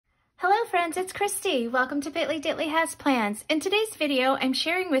Hello friends, it's Christy. Welcome to Bitly Ditley Has Plans. In today's video, I'm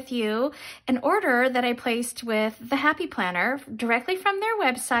sharing with you an order that I placed with the Happy Planner directly from their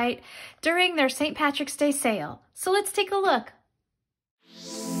website during their St. Patrick's Day sale. So let's take a look.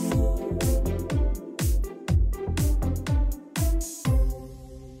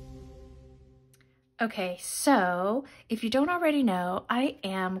 Okay, so if you don't already know, I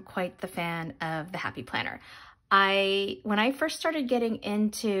am quite the fan of the Happy Planner. When I first started getting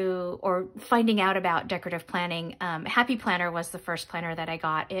into or finding out about decorative planning, Happy Planner was the first planner that I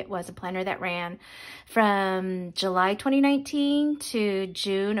got. It was a planner that ran from July 2019 to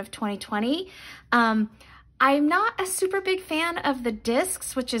June of 2020. I'm not a super big fan of the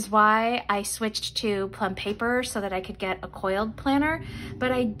discs, which is why I switched to plum paper so that I could get a coiled planner.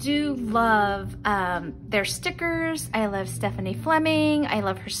 But I do love their stickers. I love Stephanie Fleming. I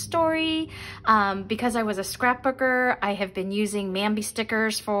love her story. Because I was a scrapbooker, I have been using Mambi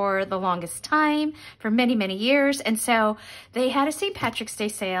stickers for the longest time, for many, many years. And so they had a St. Patrick's Day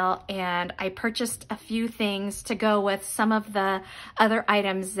sale and I purchased a few things to go with some of the other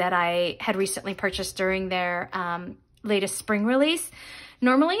items that I had recently purchased during their latest spring release.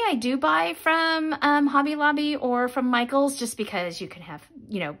 Normally I do buy from Hobby Lobby or from Michael's just because you can have,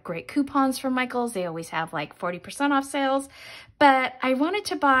 great coupons from Michael's. They always have like 40% off sales. But I wanted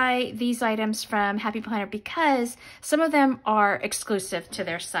to buy these items from Happy Planner because some of them are exclusive to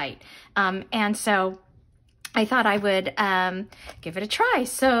their site. And so I thought I would give it a try.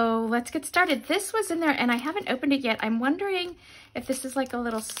 So let's get started. This was in there and I haven't opened it yet. I'm wondering if this is like a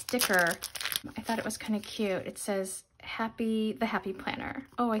little sticker. I thought it was kind of cute. It says the Happy Planner.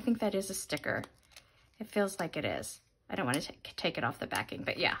 Oh, I think that is a sticker. It feels like it is. I don't want to take it off the backing,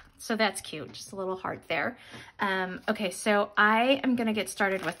 but yeah, so that's cute. Just a little heart there. Okay, so I am going to get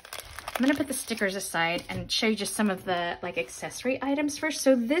started with, I'm going to put the stickers aside and show you just some of the like accessory items first.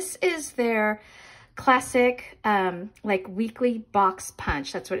 So this is their classic like weekly box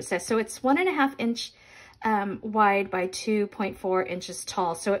punch. That's what it says. So it's 1.5 inch wide by 2.4 inches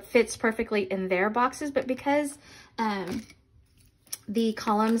tall. So it fits perfectly in their boxes, but because the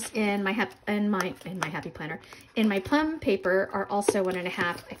columns in my Happy Planner, in my plum paper are also 1.5,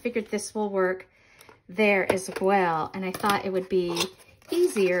 I figured this will work there as well. And I thought it would be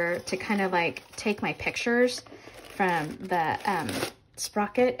easier to kind of like take my pictures from the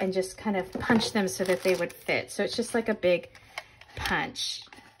sprocket and just kind of punch them so that they would fit. So it's just like a big punch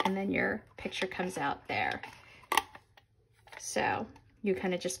and then your picture comes out there. So you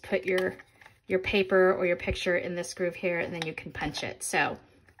kind of just put your paper or your picture in this groove here and then you can punch it. So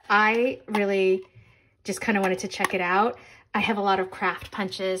I really just kind of wanted to check it out. I have a lot of craft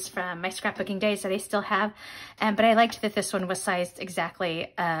punches from my scrapbooking days that I still have, but I liked that this one was sized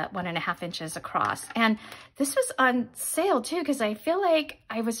exactly 1.5 inches across. And this was on sale too, because I feel like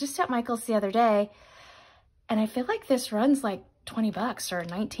I was just at Michael's the other day, and I feel like this runs like 20 bucks or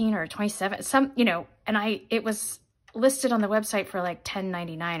 19 or 27, and it was listed on the website for like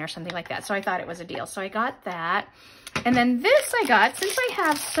 $10.99 or something like that. So I thought it was a deal. So I got that. And then this I got, since I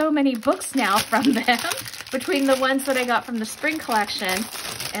have so many books now from them, between the ones that I got from the spring collection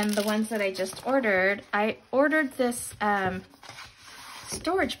and the ones that I just ordered, I ordered this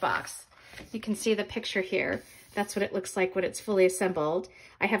storage box. You can see the picture here. That's what it looks like when it's fully assembled.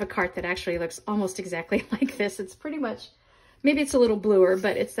 I have a cart that actually looks almost exactly like this. It's pretty much, maybe it's a little bluer,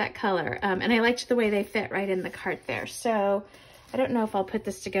 but it's that color. And I liked the way they fit right in the cart there. So I don't know if I'll put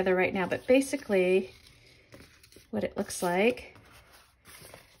this together right now, but basically what it looks like.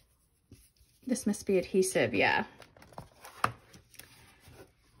 This must be adhesive, yeah.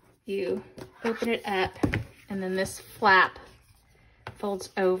 You open it up and then this flap folds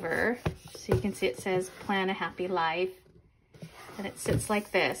over. So you can see it says Plan a Happy Life. And it sits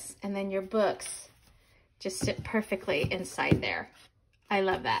like this. And then your books just sit perfectly inside there. I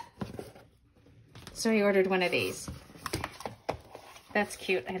love that. So I ordered one of these. That's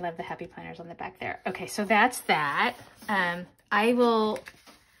cute. I love the Happy Planners on the back there. Okay, so that's that. I will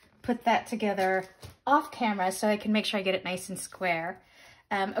put that together off camera so I can make sure I get it nice and square.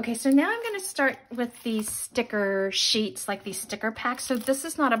 Okay, so now I'm gonna start with these sticker sheets, like these sticker packs. So this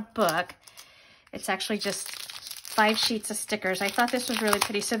is not a book. It's actually just 5 sheets of stickers. I thought this was really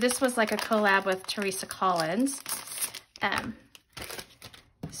pretty. So this was like a collab with Teresa Collins.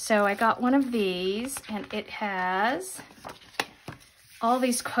 So I got one of these and it has all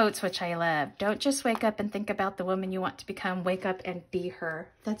these quotes, which I love. Don't just wake up and think about the woman you want to become. Wake up and be her.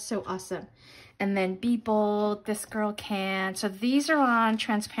 That's so awesome. And then be bold. This girl can. So these are on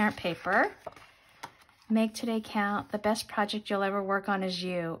transparent paper. Make today count. The best project you'll ever work on is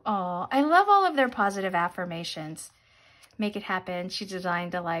you. Oh, I love all of their positive affirmations. make it happen. She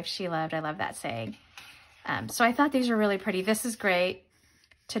designed a life she loved. I love that saying. So I thought these were really pretty. This is great.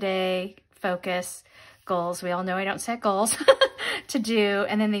 Today, focus, goals. We all know I don't set goals to do.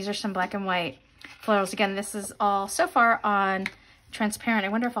 And then these are some black and white florals. Again, this is all so far on transparent. I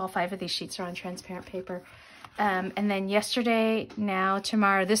wonder if all 5 of these sheets are on transparent paper. And then yesterday, now,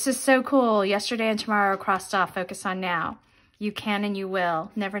 tomorrow. This is so cool. Yesterday and tomorrow are crossed off. Focus on now. You can and you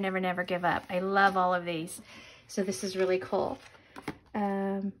will. Never, never, never give up. I love all of these. So this is really cool.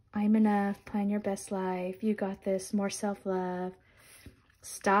 I'm enough. Plan your best life. You got this. More self-love.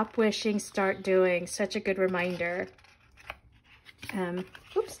 Stop wishing. Start doing. Such a good reminder.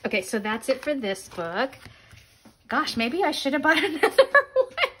 Oops. Okay, so that's it for this book. Gosh, maybe I should have bought another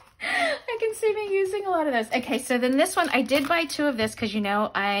one. I can see me using a lot of those. Okay, so then this one, I did buy 2 of this because you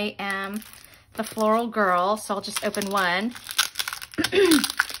know I am the floral girl, so I'll just open one.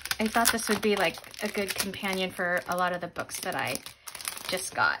 I thought this would be like a good companion for a lot of the books that I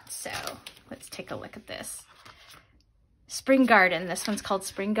just got. So let's take a look at this. Spring Garden. This one's called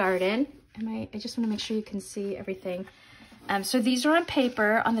Spring Garden. I just want to make sure you can see everything. So these are on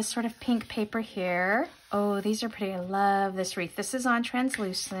paper, on this sort of pink paper here. Oh, these are pretty. I love this wreath. This is on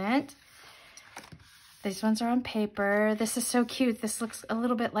translucent. These ones are on paper. This is so cute. This looks a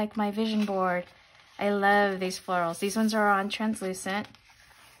little bit like my vision board. I love these florals. These ones are on translucent.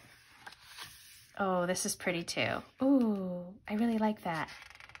 Oh, this is pretty too. Ooh, I really like that.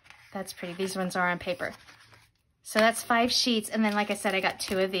 That's pretty. These ones are on paper. So that's 5 sheets. And then, like I said, I got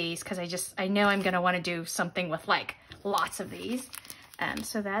 2 of these because I know I'm going to want to do something with like lots of these.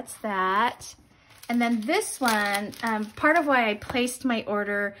 So that's that. And then this one, part of why I placed my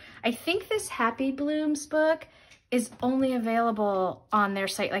order, I think this Happy Blooms book is only available on their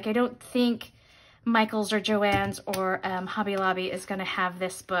site. Like I don't think Michael's or Joann's or Hobby Lobby is going to have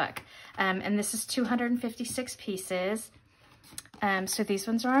this book. And this is 256 pieces. So these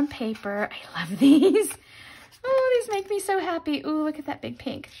ones are on paper. I love these. Oh, these make me so happy. Ooh, look at that big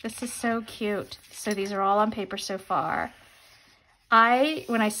pink. This is so cute. So these are all on paper so far.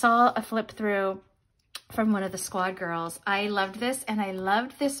 When I saw a flip through from one of the squad girls, I loved this, and I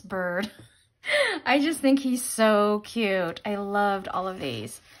loved this bird. I just think he's so cute. I loved all of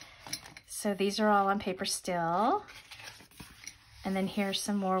these. So these are all on paper still. And then here's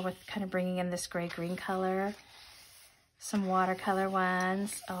some more with kind of bringing in this gray-green color. Some watercolor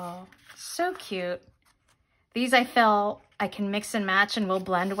ones. Oh, so cute. These I feel I can mix and match and will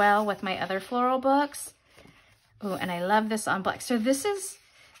blend well with my other floral books. Oh, and I love this on black. So this is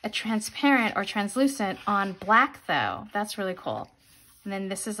a transparent or translucent on black though. That's really cool. And then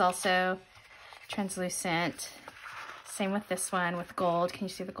this is also translucent. Same with this one with gold. Can you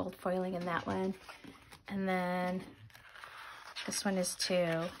see the gold foiling in that one? And then this one is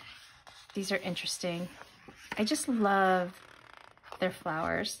too. These are interesting. I just love their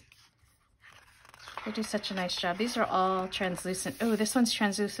flowers. They do such a nice job. These are all translucent. Oh, this one's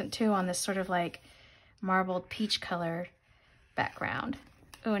translucent too on this sort of like marbled peach color background.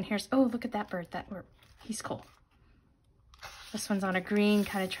 Oh, and here's, oh, look at that bird. He's cool. This one's on a green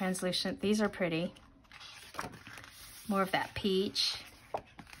kind of translucent. These are pretty. More of that peach.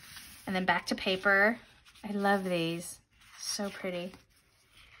 And then back to paper. I love these. So pretty.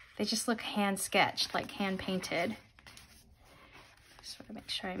 They just look hand sketched, like hand painted. Just want to make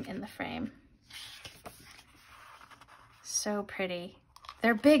sure I'm in the frame. So pretty.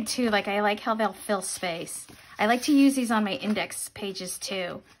 They're big too. Like I like how they'll fill space. I like to use these on my index pages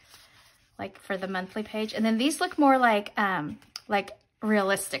too, like for the monthly page. And then these look more like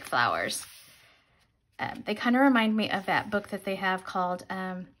realistic flowers. They kind of remind me of that book that they have called,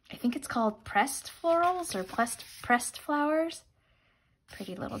 I think it's called Pressed Florals or Pressed Flowers.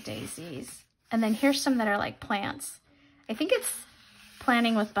 Pretty little daisies. And then here's some that are like plants. I think it's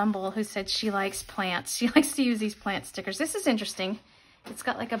Planning with Bumble who said she likes plants. She likes to use these plant stickers. This is interesting. It's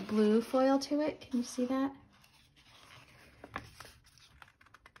got like a blue foil to it. Can you see that?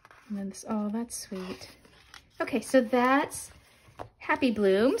 And then this, oh, that's sweet. Okay, so that's Happy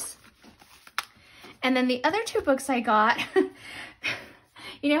Blooms. And then the other 2 books I got,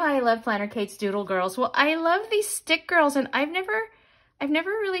 you know how I love Planner Kate's Doodle Girls? Well, I love these stick girls, and I've never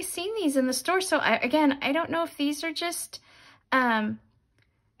really seen these in the store. So again, I don't know if these are just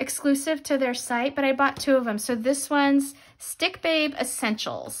exclusive to their site, but I bought 2 of them. So this one's Stick Babe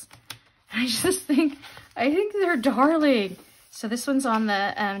Essentials. I think they're darling. So this one's on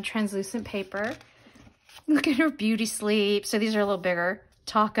the translucent paper. Look at her beauty sleep. So these are a little bigger.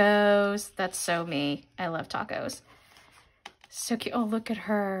 Tacos. That's so me. I love tacos. So cute. Oh, look at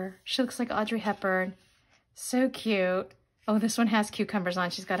her. She looks like Audrey Hepburn. So cute. Oh, this one has cucumbers on.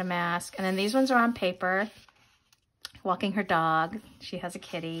 She's got a mask. And then these ones are on paper. walking her dog. She has a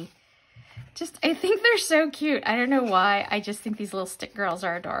kitty. I think they're so cute. I don't know why. I just think these little stick girls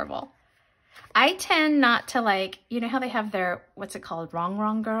are adorable. I tend not to like, you know how they have their, what's it called,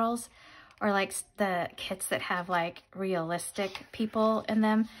 wrong girls? Or like the kits that have like realistic people in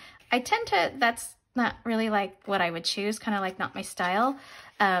them. I tend to, that's not really like what I would choose, kind of like not my style.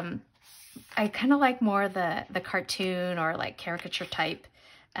 I kind of like more the cartoon or like caricature type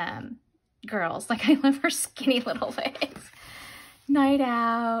girls. Like I love her skinny little legs. Night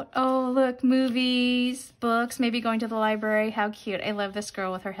out. Oh, look, movies, books, maybe going to the library. How cute. I love this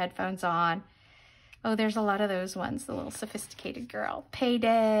girl with her headphones on. Oh, there's a lot of those ones, the little sophisticated girl.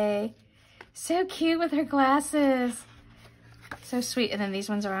 Payday. So cute with her glasses. So sweet. And then these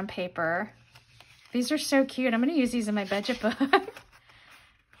ones are on paper. These are so cute. I'm going to use these in my budget book.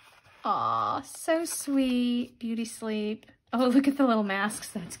 Aw, so sweet. Beauty sleep. Oh, look at the little masks.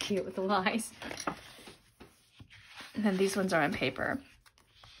 That's cute with the lies. And then these ones are on paper.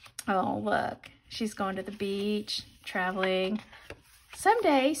 Oh, look. She's going to the beach, traveling.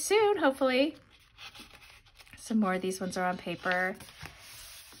 Someday, soon, hopefully. Some more of these ones are on paper.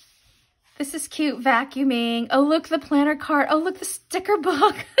 This is cute, vacuuming. Oh, look, the planner card. Oh, look, the sticker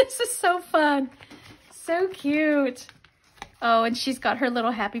book. This is so fun. So cute. Oh, and she's got her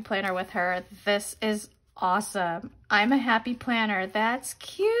little happy planner with her. This is awesome. I'm a happy planner. That's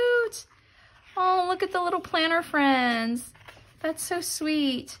cute. Oh, look at the little planner friends. That's so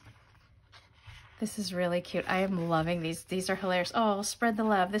sweet. This is really cute. I am loving these. These are hilarious. Oh, spread the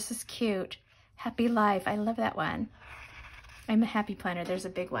love. This is cute. Happy life. I love that one. I'm a happy planner. There's a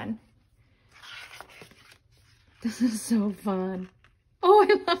big one. This is so fun. Oh,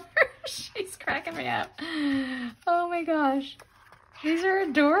 I love her. She's cracking me up. Oh my gosh. These are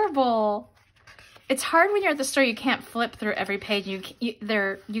adorable. It's hard when you're at the store. You can't flip through every page.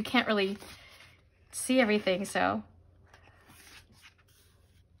 You can't really see everything, so.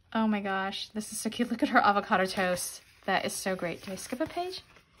 Oh my gosh, this is so cute. Look at her avocado toast. That is so great. Did I skip a page?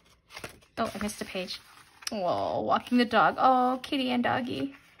 Oh, I missed a page. Oh, walking the dog. Oh, kitty and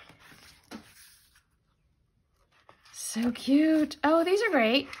doggy. So cute. Oh, these are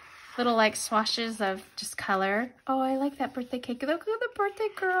great. Little like swashes of just color. Oh, I like that birthday cake. Look at the birthday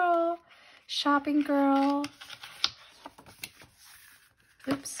girl. Shopping girl.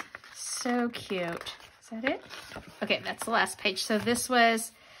 Oops. So cute. Is that it? Okay, that's the last page. So this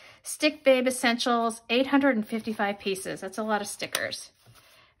was Stick Babe Essentials, 855 pieces. That's a lot of stickers.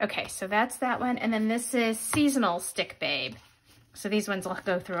 Okay, so that's that one. And then this is Seasonal Stick Babe. So these ones will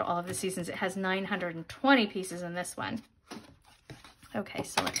go through all of the seasons. It has 920 pieces in this one. Okay,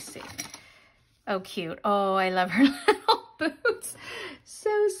 so let's see. Oh, cute. Oh, I love her little boots.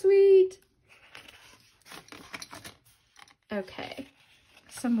 So sweet. Okay.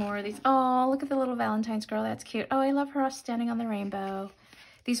 Some more of these. Oh, look at the little Valentine's girl. That's cute. Oh, I love her standing on the rainbow.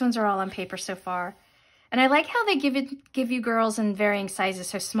 These ones are all on paper so far. And I like how they give you girls in varying sizes,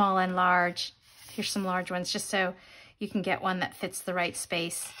 so small and large. Here's some large ones, just so you can get one that fits the right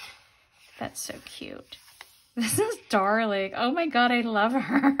space. That's so cute. This is darling. Oh my God, I love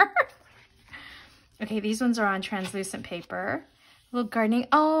her. Okay, these ones are on translucent paper. A little gardening.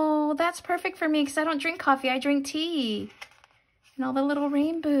 Oh, that's perfect for me because I don't drink coffee. I drink tea. And all the little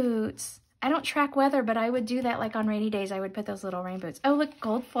rain boots. I don't track weather, but I would do that like on rainy days. I would put those little rain boots. Oh, look,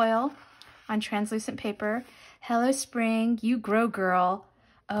 gold foil on translucent paper. Hello, spring. You grow, girl.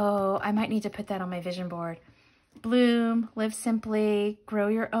 Oh, I might need to put that on my vision board. Bloom, live simply, grow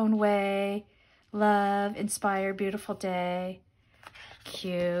your own way. Love, inspire, beautiful day.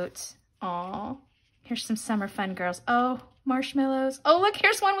 Cute. Aw. Here's some summer fun, girls. Oh, marshmallows. Oh, look,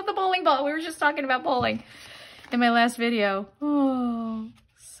 here's one with the bowling ball. We were just talking about bowling in my last video. Oh,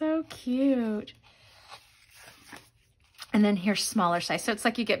 so cute. And then here's smaller size. So it's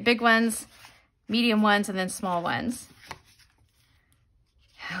like you get big ones, medium ones, and then small ones.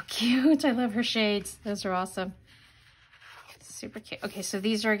 How cute. I love her shades. Those are awesome. Super cute. Okay, so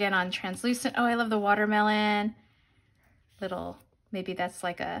these are again on translucent. Oh, I love the watermelon. Little, maybe that's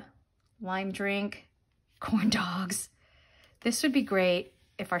like a lime drink. Corn dogs. This would be great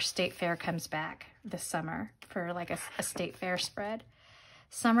if our state fair comes back this summer for like a state fair spread.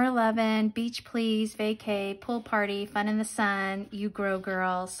 Summer lovin', beach please, vacay, pool party, fun in the sun, you grow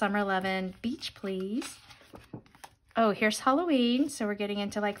girl, summer lovin', beach please. Oh, here's Halloween. So we're getting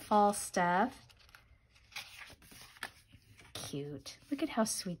into like fall stuff. Cute. Look at how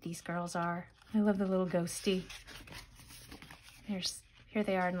sweet these girls are. I love the little ghosty. Here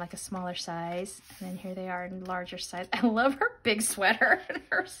they are in like a smaller size, and then here they are in larger size. I love her big sweater and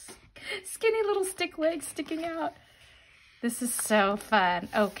her skinny little stick legs sticking out. This is so fun.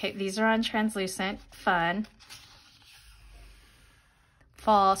 Okay, these are on translucent. Fun.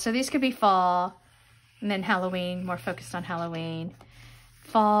 fall. So these could be fall, and then Halloween, more focused on Halloween.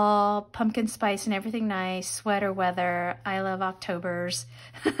 Fall, pumpkin spice and everything nice, sweater weather. I love Octobers.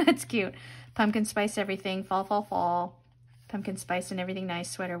 It's cute. Pumpkin spice everything, fall, fall, fall. Pumpkin spice and everything nice,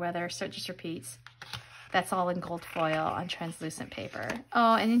 sweater weather. So it just repeats. That's all in gold foil on translucent paper.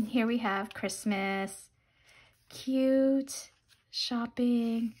 Oh, and then here we have Christmas. Cute.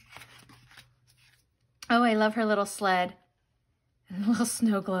 Shopping. Oh, I love her little sled. And a little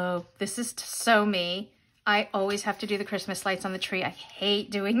snow globe. This is so me. I always have to do the Christmas lights on the tree. I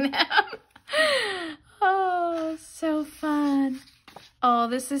hate doing them. Oh, so fun. Oh,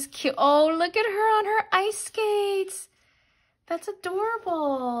 this is cute. Oh, look at her on her ice skates. That's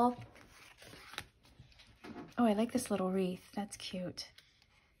adorable. Oh, I like this little wreath. That's cute.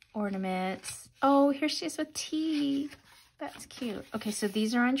 Ornaments. Oh, here she is with tea. That's cute. Okay, so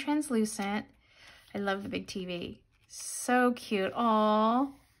these are on translucent. I love the big TV. So cute. Aw,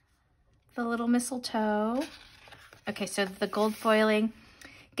 the little mistletoe. Okay, so the gold foiling.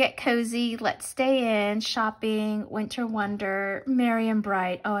 Get cozy, let's stay in, shopping, winter wonder, merry and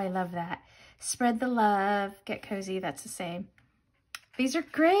bright. Oh, I love that. Spread the love, get cozy, that's the same. These are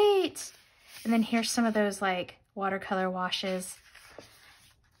great. And then here's some of those like watercolor washes.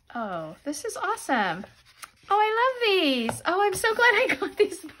 Oh, this is awesome. Oh, I love these. Oh, I'm so glad I got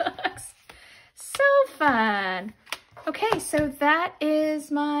these books. So fun. Okay, so that is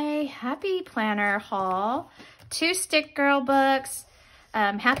my Happy Planner haul. 2 Stick Girl books,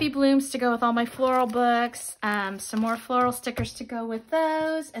 Happy Blooms to go with all my floral books, some more floral stickers to go with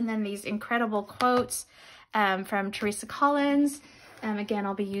those, and then these incredible quotes from Teresa Collins. Again,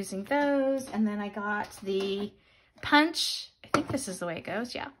 I'll be using those. And then I got the punch. I think this is the way it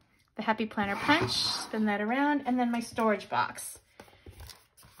goes, yeah. The Happy Planner punch, spin that around, and then my storage box.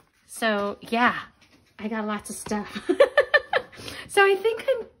 So yeah, I got lots of stuff. So I think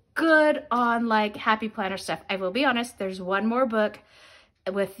I'm good on like Happy Planner stuff. I will be honest, there's one more book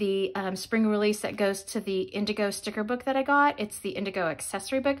with the spring release that goes to the Indigo sticker book that I got. It's the Indigo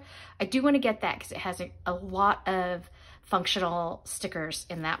accessory book. I do want to get that because it has a lot of functional stickers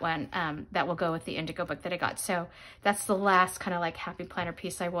in that one that will go with the Indigo book that I got. So that's the last kind of like Happy Planner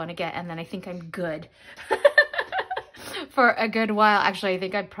piece I want to get, and then I think I'm good for a good while. Actually, I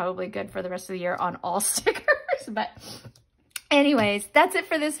think I'm probably good for the rest of the year on all stickers. But anyways, that's it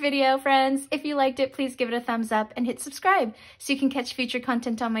for this video, friends. If you liked it, please give it a thumbs up and hit subscribe so you can catch future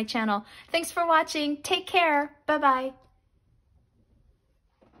content on my channel. Thanks for watching. Take care. Bye-bye.